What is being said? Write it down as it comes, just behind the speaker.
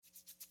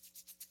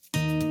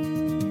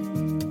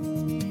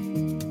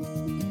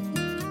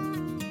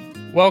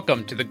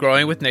Welcome to the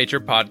Growing with Nature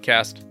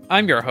podcast.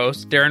 I'm your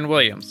host, Darren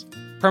Williams,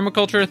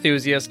 permaculture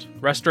enthusiast,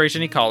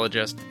 restoration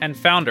ecologist, and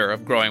founder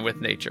of Growing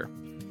with Nature.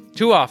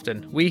 Too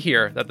often, we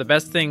hear that the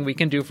best thing we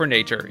can do for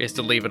nature is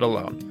to leave it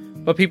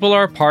alone. But people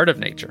are a part of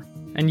nature,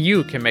 and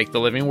you can make the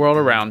living world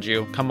around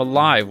you come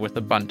alive with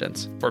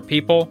abundance for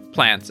people,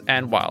 plants,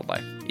 and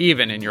wildlife,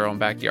 even in your own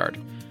backyard.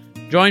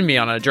 Join me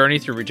on a journey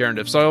through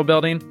regenerative soil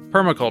building,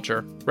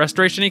 permaculture,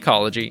 restoration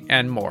ecology,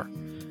 and more,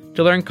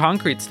 to learn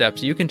concrete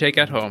steps you can take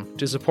at home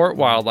to support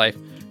wildlife,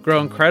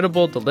 grow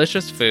incredible,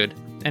 delicious food,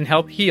 and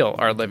help heal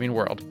our living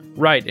world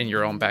right in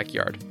your own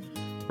backyard.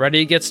 Ready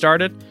to get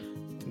started?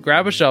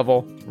 Grab a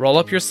shovel, roll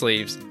up your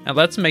sleeves, and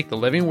let's make the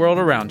living world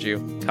around you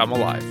come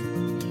alive.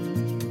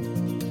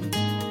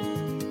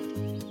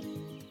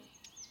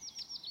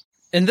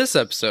 In this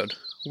episode,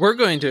 we're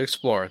going to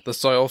explore the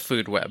soil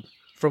food web,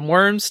 from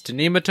worms to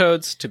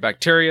nematodes to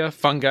bacteria,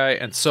 fungi,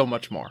 and so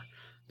much more.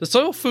 The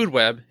soil food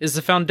web is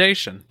the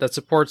foundation that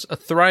supports a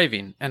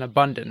thriving and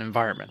abundant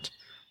environment.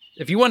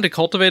 If you want to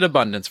cultivate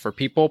abundance for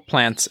people,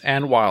 plants,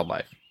 and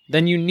wildlife,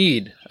 then you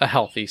need a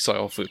healthy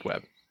soil food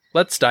web.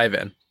 Let's dive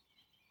in.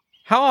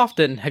 How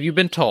often have you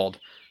been told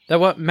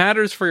that what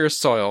matters for your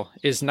soil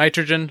is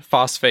nitrogen,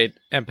 phosphate,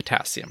 and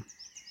potassium,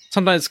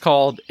 sometimes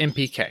called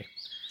NPK?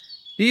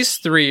 These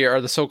three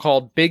are the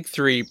so-called big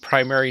three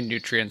primary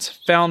nutrients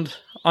found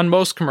on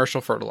most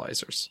commercial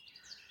fertilizers.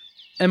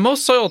 And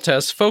most soil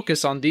tests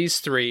focus on these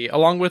three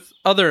along with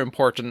other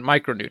important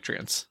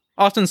micronutrients.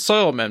 Often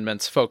soil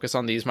amendments focus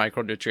on these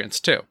micronutrients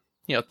too.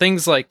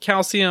 Things like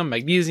calcium,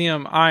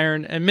 magnesium,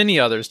 iron, and many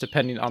others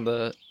depending on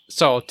the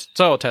soil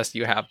test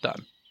you have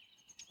done.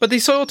 But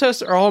these soil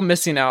tests are all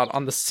missing out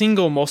on the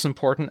single most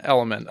important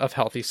element of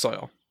healthy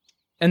soil.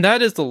 And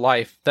that is the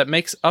life that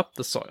makes up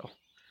the soil.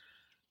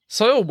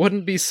 Soil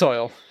wouldn't be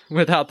soil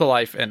without the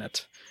life in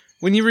it.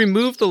 When you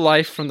remove the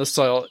life from the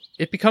soil,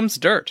 it becomes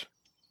dirt.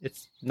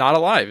 It's not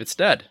alive, it's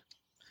dead.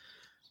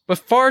 But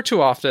far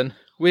too often,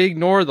 we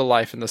ignore the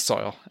life in the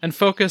soil and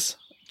focus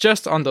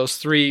just on those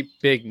three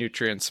big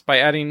nutrients by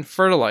adding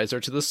fertilizer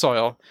to the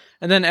soil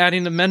and then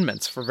adding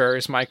amendments for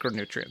various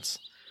micronutrients.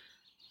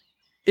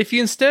 If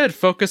you instead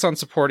focus on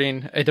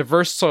supporting a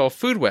diverse soil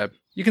food web,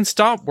 you can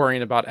stop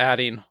worrying about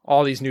adding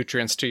all these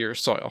nutrients to your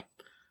soil.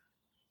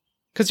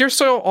 Because your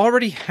soil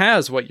already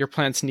has what your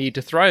plants need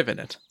to thrive in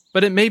it,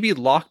 but it may be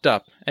locked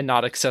up and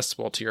not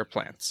accessible to your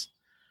plants.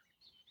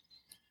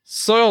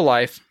 Soil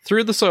life,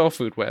 through the soil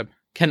food web,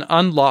 can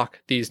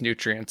unlock these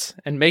nutrients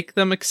and make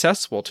them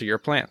accessible to your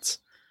plants.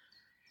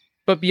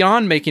 But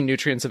beyond making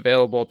nutrients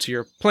available to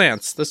your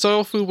plants, the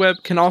soil food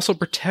web can also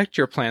protect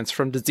your plants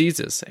from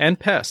diseases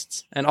and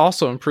pests, and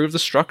also improve the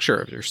structure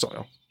of your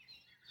soil.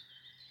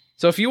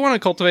 So if you want to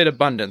cultivate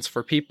abundance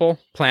for people,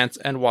 plants,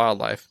 and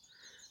wildlife,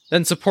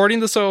 then supporting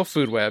the soil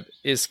food web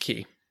is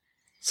key.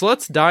 So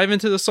let's dive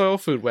into the soil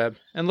food web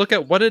and look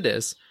at what it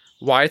is,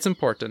 why it's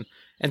important,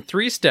 and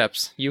 3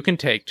 steps you can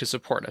take to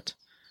support it.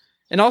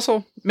 And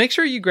also, make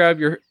sure you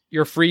grab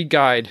your free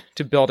guide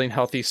to building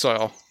healthy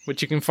soil,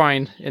 which you can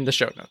find in the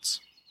show notes.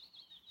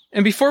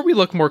 And before we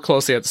look more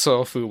closely at the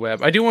soil food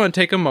web, I do want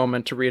to take a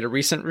moment to read a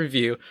recent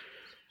review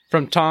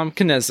from Tom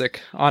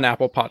Knezik on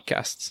Apple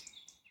Podcasts.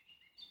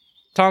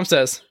 Tom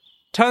says,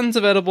 "Tons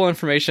of edible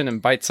information in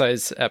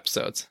bite-sized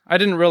episodes. I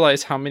didn't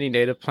realize how many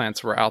native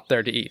plants were out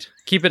there to eat.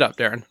 Keep it up,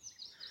 Darren."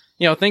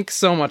 Thanks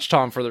so much,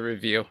 Tom, for the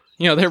review.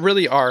 There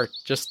really are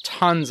just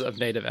tons of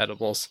native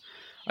edibles.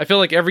 I feel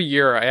like every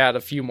year I add a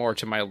few more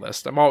to my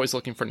list. I'm always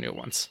looking for new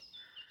ones.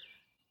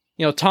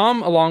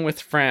 Tom, along with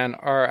Fran,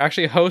 are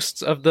actually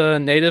hosts of the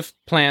Native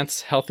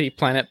Plants Healthy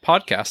Planet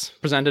podcast,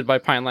 presented by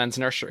Pinelands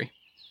Nursery.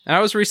 And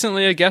I was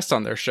recently a guest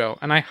on their show,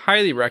 and I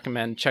highly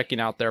recommend checking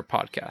out their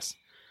podcast.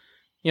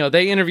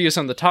 They interview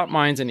some of the top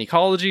minds in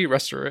ecology,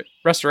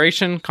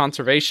 restoration,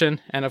 conservation,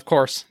 and of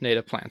course,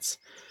 native plants.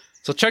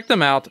 So check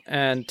them out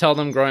and tell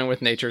them Growing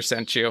with Nature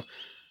sent you.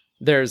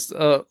 There's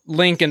a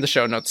link in the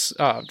show notes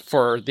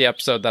for the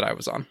episode that I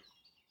was on.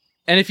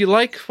 And if you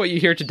like what you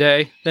hear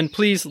today, then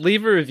please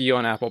leave a review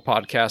on Apple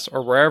Podcasts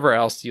or wherever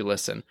else you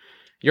listen.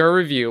 Your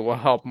review will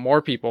help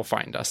more people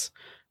find us.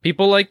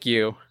 People like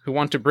you who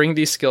want to bring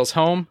these skills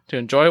home to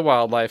enjoy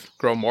wildlife,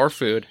 grow more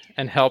food,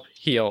 and help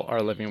heal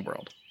our living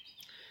world.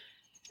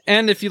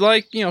 And if you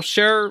like,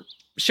 share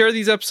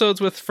these episodes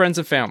with friends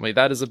and family.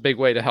 That is a big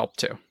way to help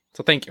too.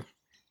 So thank you.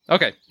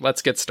 Okay,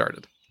 let's get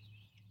started.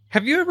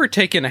 Have you ever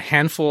taken a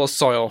handful of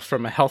soil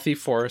from a healthy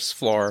forest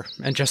floor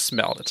and just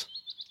smelled it?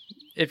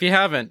 If you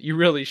haven't, you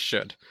really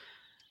should.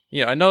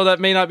 I know that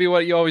may not be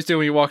what you always do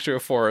when you walk through a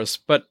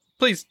forest, but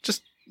please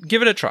just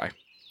give it a try.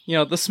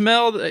 The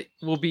smell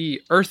will be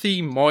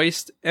earthy,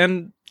 moist,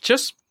 and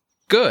just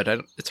good.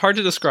 It's hard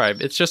to describe.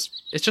 It's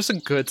just a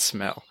good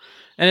smell.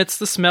 And it's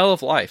the smell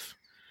of life.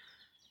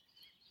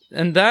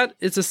 And that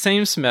is the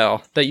same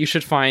smell that you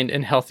should find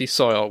in healthy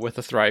soil with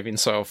a thriving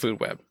soil food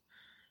web.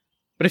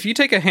 But if you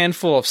take a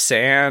handful of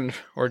sand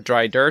or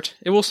dry dirt,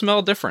 it will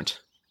smell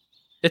different.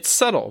 It's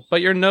subtle, but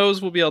your nose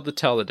will be able to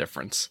tell the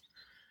difference.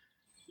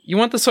 You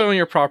want the soil on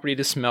your property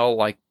to smell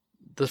like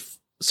the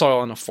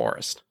soil in a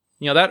forest.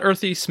 That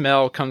earthy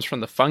smell comes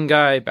from the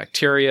fungi,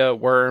 bacteria,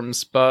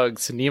 worms,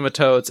 bugs,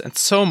 nematodes, and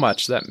so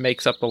much that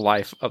makes up the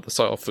life of the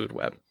soil food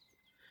web.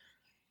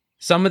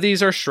 Some of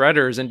these are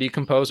shredders and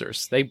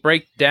decomposers. They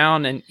break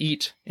down and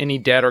eat any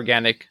dead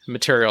organic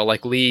material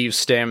like leaves,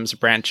 stems,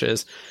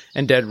 branches,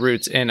 and dead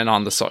roots in and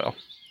on the soil.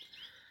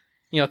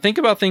 Think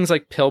about things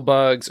like pill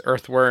bugs,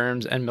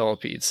 earthworms, and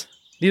millipedes.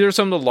 These are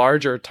some of the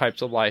larger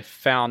types of life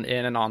found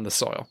in and on the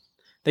soil.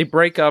 They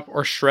break up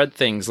or shred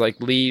things like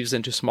leaves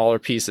into smaller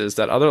pieces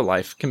that other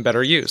life can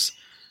better use.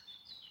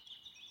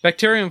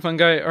 Bacteria and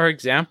fungi are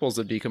examples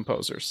of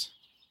decomposers.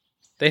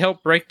 They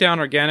help break down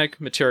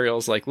organic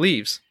materials like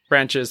leaves,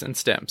 branches, and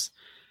stems.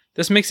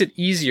 This makes it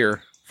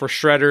easier for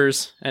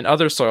shredders and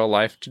other soil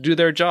life to do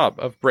their job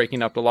of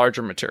breaking up the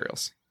larger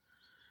materials.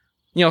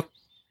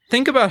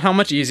 Think about how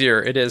much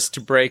easier it is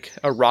to break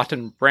a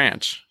rotten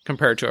branch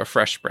compared to a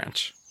fresh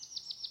branch.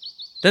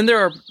 Then there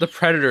are the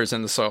predators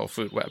in the soil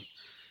food web.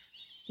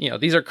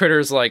 These are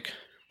critters like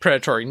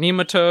predatory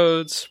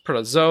nematodes,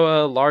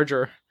 protozoa,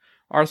 larger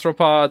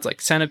arthropods like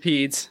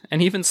centipedes,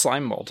 and even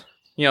slime mold.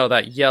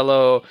 That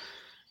yellow,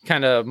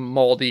 kind of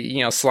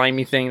moldy,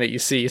 slimy thing that you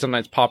see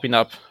sometimes popping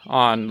up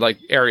on like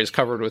areas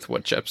covered with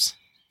wood chips.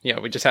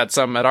 We just had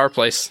some at our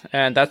place,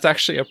 and that's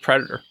actually a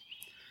predator.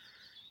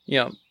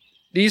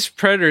 These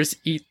predators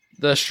eat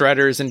the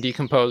shredders and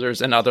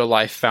decomposers and other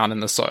life found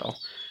in the soil.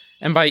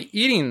 And by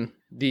eating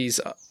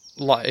these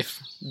life,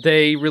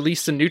 they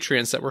release the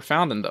nutrients that were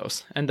found in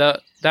those. And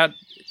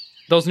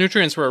those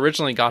nutrients were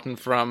originally gotten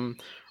from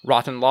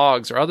rotten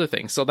logs or other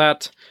things. So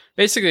that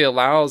basically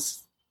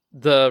allows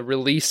the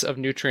release of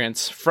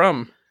nutrients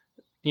from,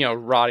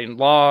 rotting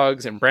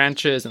logs and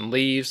branches and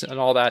leaves and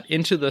all that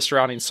into the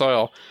surrounding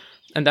soil.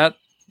 And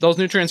those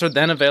nutrients are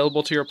then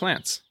available to your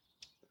plants.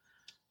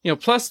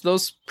 Plus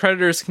those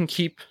predators can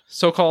keep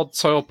so-called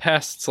soil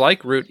pests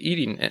like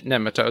root-eating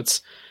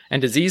nematodes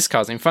and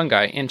disease-causing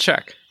fungi in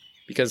check.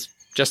 Because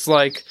just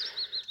like,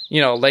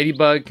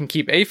 ladybug can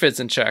keep aphids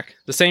in check,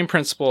 the same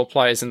principle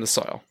applies in the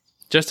soil,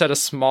 just at a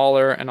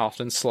smaller and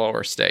often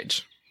slower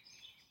stage.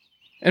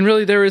 And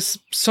really, there is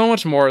so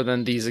much more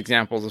than these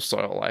examples of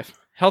soil life.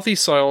 Healthy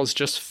soil is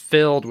just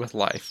filled with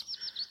life.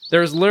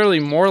 There is literally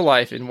more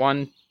life in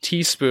 1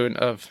 teaspoon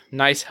of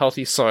nice,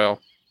 healthy soil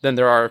than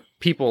there are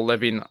people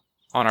living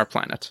on our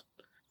planet.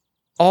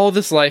 All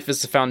this life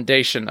is the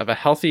foundation of a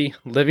healthy,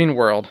 living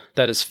world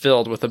that is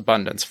filled with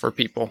abundance for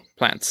people,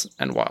 plants,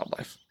 and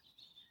wildlife.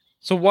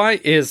 So why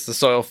is the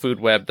soil food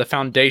web the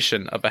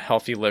foundation of a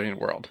healthy living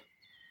world?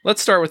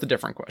 Let's start with a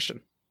different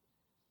question.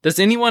 Does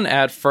anyone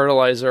add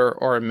fertilizer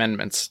or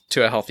amendments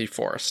to a healthy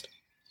forest?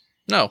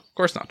 No, of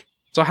course not.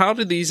 So how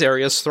do these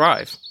areas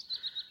thrive?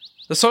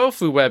 The soil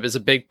food web is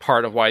a big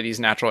part of why these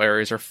natural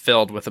areas are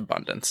filled with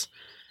abundance.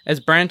 As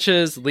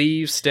branches,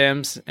 leaves,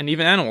 stems, and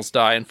even animals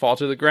die and fall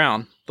to the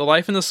ground, the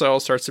life in the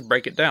soil starts to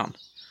break it down.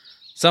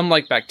 Some,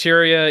 like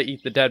bacteria,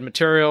 eat the dead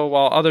material,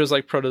 while others,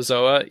 like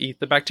protozoa, eat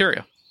the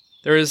bacteria.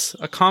 There is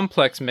a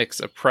complex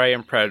mix of prey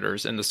and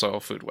predators in the soil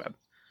food web.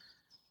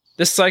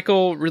 This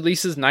cycle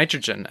releases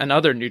nitrogen and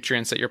other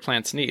nutrients that your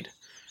plants need.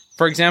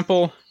 For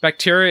example,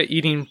 bacteria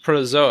eating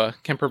protozoa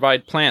can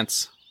provide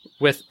plants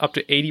with up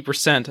to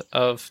 80%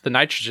 of the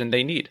nitrogen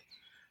they need.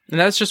 And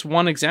that's just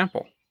one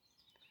example.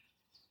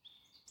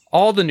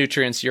 All the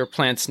nutrients your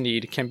plants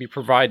need can be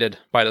provided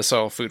by the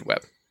soil food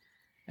web.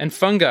 And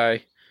fungi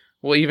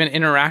will even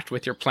interact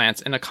with your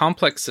plants in a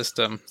complex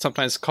system,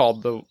 sometimes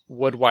called the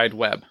wood wide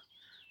web.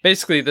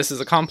 Basically, this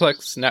is a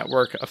complex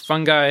network of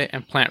fungi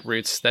and plant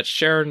roots that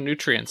share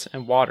nutrients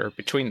and water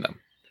between them.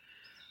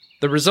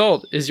 The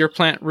result is your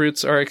plant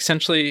roots are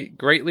essentially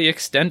greatly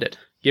extended,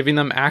 giving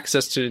them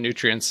access to the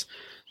nutrients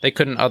they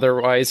couldn't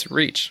otherwise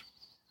reach.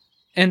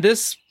 And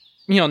this,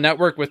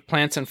 network with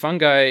plants and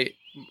fungi,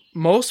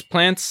 most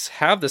plants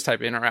have this type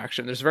of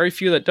interaction. There's very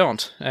few that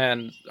don't.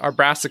 And our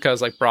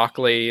brassicas like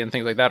broccoli and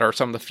things like that are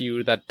some of the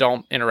few that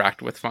don't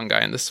interact with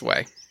fungi in this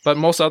way. But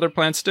most other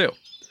plants do.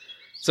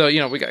 So,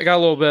 we got a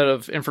little bit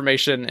of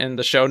information in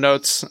the show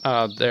notes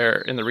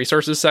there in the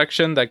resources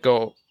section that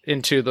go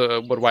into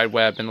the Wood Wide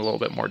Web in a little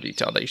bit more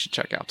detail that you should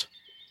check out.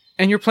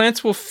 And your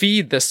plants will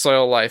feed this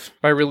soil life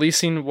by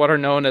releasing what are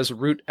known as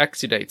root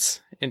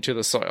exudates into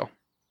the soil.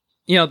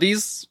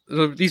 These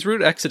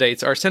root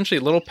exudates are essentially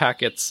little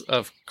packets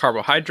of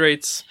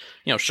carbohydrates,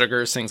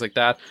 sugars, things like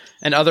that,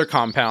 and other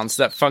compounds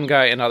that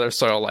fungi and other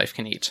soil life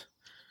can eat.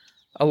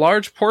 A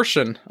large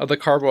portion of the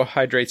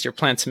carbohydrates your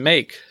plants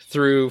make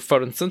through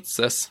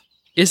photosynthesis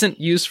isn't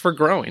used for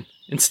growing.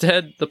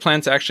 Instead, the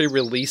plants actually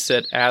release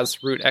it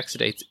as root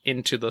exudates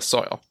into the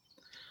soil.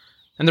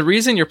 And the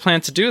reason your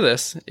plants do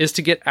this is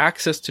to get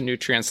access to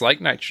nutrients like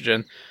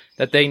nitrogen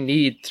that they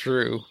need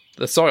through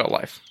the soil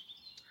life.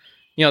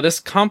 This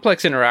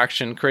complex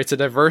interaction creates a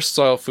diverse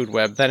soil food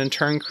web that in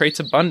turn creates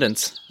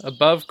abundance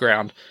above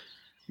ground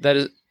that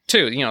is,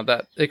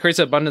 that it creates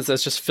abundance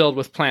that's just filled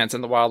with plants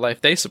and the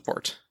wildlife they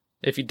support.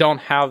 If you don't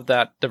have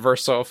that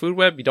diverse soil food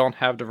web, you don't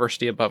have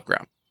diversity above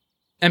ground.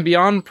 And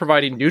beyond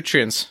providing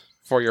nutrients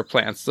for your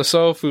plants, the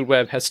soil food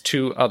web has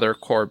 2 other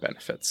core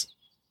benefits.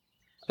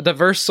 A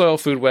diverse soil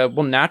food web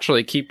will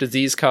naturally keep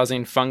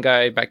disease-causing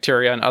fungi,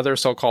 bacteria, and other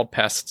so-called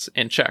pests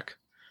in check.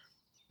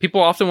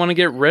 People often want to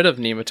get rid of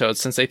nematodes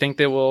since they think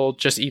they will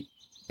just eat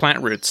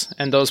plant roots,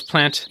 and those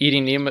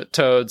plant-eating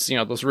nematodes,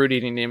 those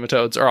root-eating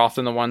nematodes are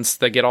often the ones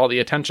that get all the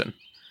attention.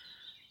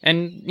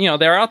 And,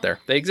 they're out there.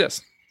 They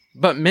exist.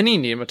 But many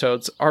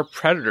nematodes are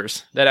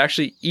predators that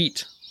actually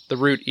eat the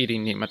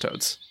root-eating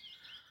nematodes.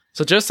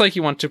 So just like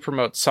you want to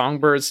promote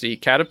songbirds to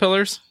eat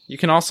caterpillars, you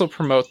can also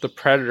promote the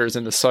predators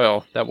in the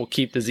soil that will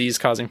keep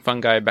disease-causing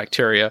fungi,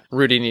 bacteria,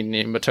 root-eating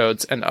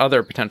nematodes, and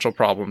other potential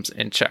problems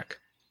in check.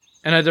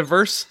 And a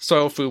diverse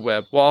soil food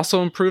web will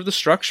also improve the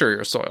structure of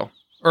your soil.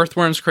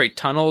 Earthworms create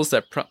tunnels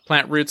that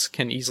plant roots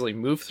can easily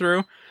move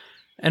through,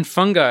 and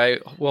fungi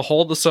will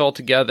hold the soil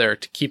together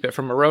to keep it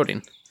from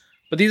eroding.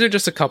 But these are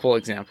just a couple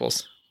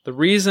examples. The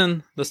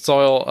reason the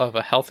soil of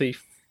a healthy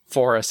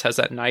forest has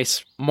that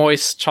nice,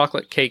 moist,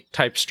 chocolate cake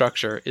type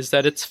structure is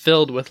that it's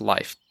filled with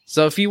life.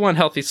 So if you want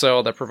healthy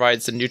soil that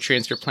provides the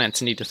nutrients your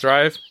plants need to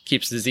thrive,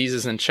 keeps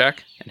diseases in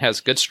check, and has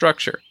good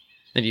structure,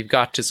 then you've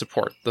got to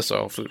support the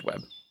soil food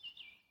web.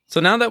 So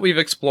now that we've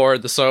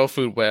explored the soil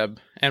food web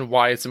and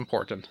why it's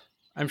important,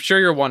 I'm sure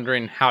you're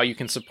wondering how you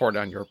can support it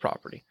on your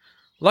property.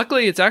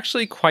 Luckily, it's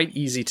actually quite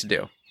easy to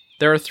do.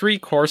 There are 3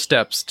 core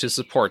steps to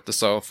support the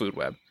soil food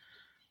web.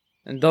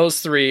 And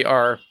those 3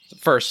 are,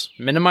 first,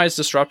 minimize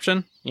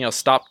disruption,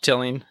 stop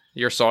tilling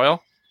your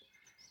soil.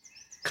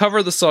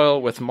 Cover the soil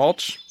with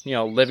mulch,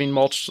 living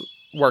mulch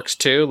works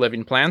too,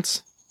 living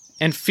plants.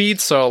 And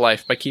feed soil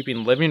life by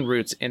keeping living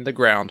roots in the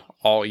ground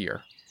all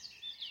year.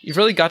 You've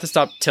really got to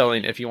stop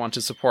tilling if you want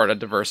to support a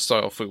diverse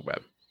soil food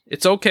web.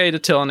 It's okay to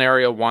till an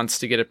area once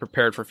to get it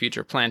prepared for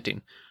future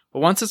planting, but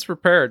once it's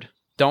prepared,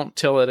 don't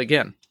till it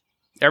again.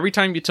 Every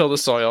time you till the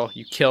soil,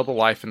 you kill the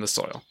life in the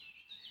soil.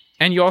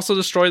 And you also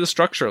destroy the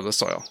structure of the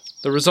soil.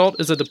 The result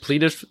is a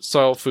depleted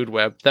soil food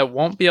web that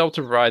won't be able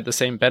to provide the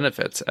same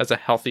benefits as a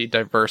healthy,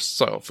 diverse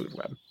soil food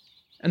web.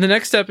 And the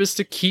next step is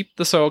to keep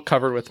the soil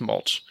covered with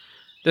mulch.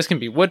 This can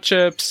be wood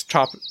chips,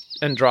 chop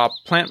and drop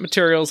plant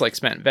materials like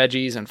spent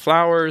veggies and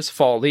flowers,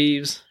 fall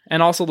leaves,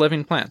 and also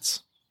living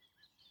plants.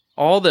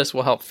 All this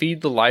will help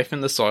feed the life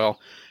in the soil,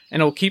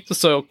 and it will keep the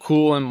soil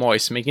cool and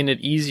moist, making it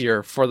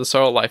easier for the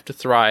soil life to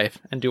thrive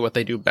and do what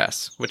they do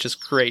best, which is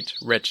create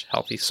rich,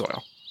 healthy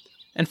soil.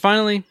 And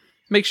finally,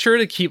 make sure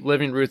to keep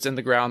living roots in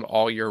the ground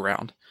all year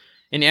round.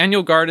 In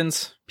annual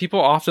gardens,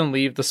 people often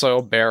leave the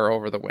soil bare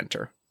over the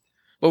winter.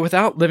 But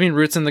without living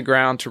roots in the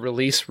ground to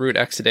release root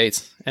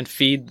exudates and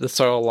feed the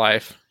soil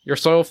life, your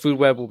soil food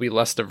web will be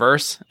less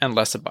diverse and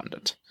less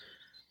abundant.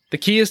 The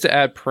key is to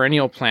add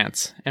perennial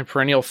plants and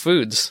perennial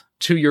foods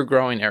to your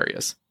growing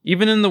areas.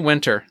 Even in the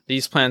winter,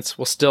 these plants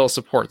will still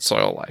support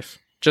soil life,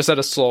 just at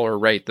a slower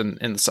rate than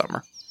in the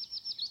summer.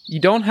 You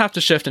don't have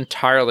to shift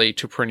entirely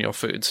to perennial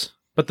foods,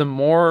 but the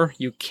more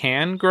you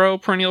can grow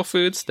perennial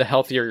foods, the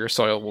healthier your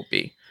soil will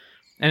be.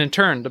 And in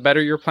turn, the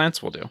better your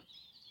plants will do.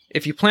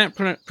 If you plant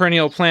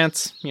perennial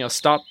plants,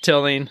 stop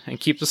tilling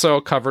and keep the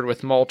soil covered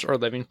with mulch or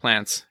living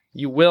plants,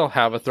 you will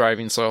have a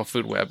thriving soil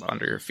food web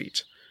under your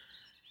feet.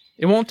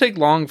 It won't take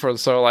long for the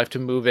soil life to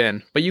move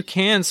in, but you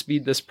can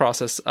speed this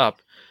process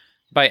up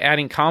by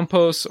adding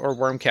compost or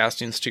worm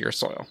castings to your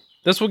soil.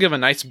 This will give a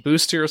nice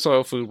boost to your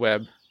soil food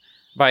web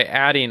by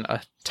adding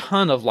a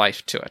ton of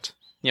life to it.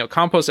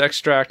 Compost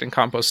extract and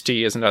compost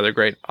tea is another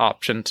great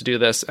option to do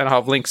this, and I'll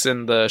have links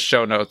in the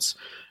show notes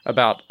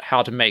about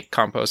how to make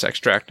compost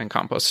extract and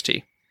compost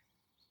tea.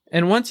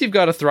 And once you've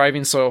got a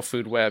thriving soil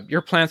food web,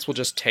 your plants will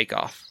just take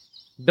off.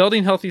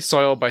 Building healthy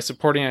soil by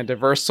supporting a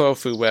diverse soil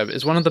food web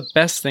is one of the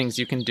best things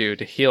you can do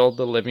to heal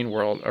the living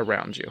world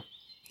around you.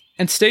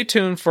 And stay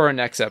tuned for our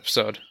next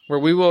episode, where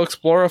we will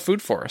explore a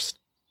food forest.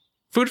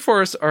 Food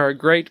forests are a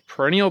great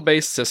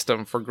perennial-based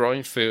system for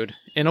growing food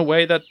in a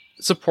way that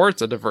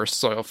supports a diverse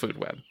soil food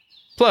web.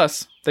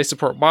 Plus, they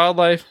support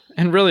wildlife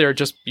and really are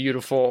just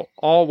beautiful,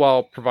 all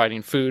while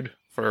providing food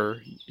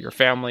for your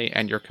family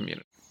and your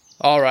community.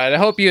 All right, I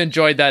hope you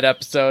enjoyed that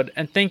episode,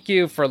 and thank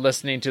you for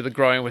listening to the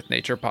Growing with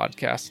Nature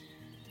podcast.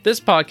 This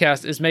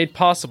podcast is made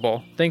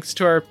possible thanks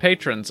to our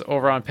patrons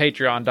over on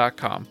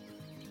patreon.com.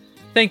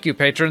 Thank you,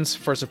 patrons,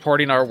 for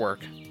supporting our work.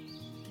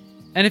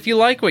 And if you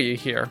like what you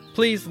hear,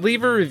 please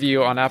leave a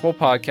review on Apple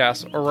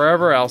Podcasts or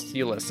wherever else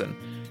you listen.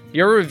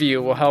 Your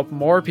review will help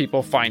more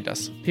people find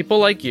us, people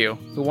like you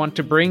who want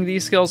to bring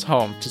these skills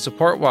home to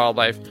support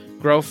wildlife,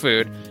 grow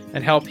food,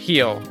 and help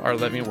heal our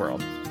living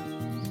world.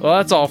 Well,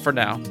 that's all for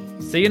now.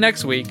 See you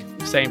next week,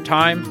 same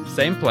time,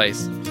 same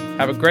place.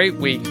 Have a great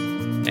week,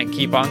 and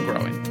keep on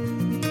growing.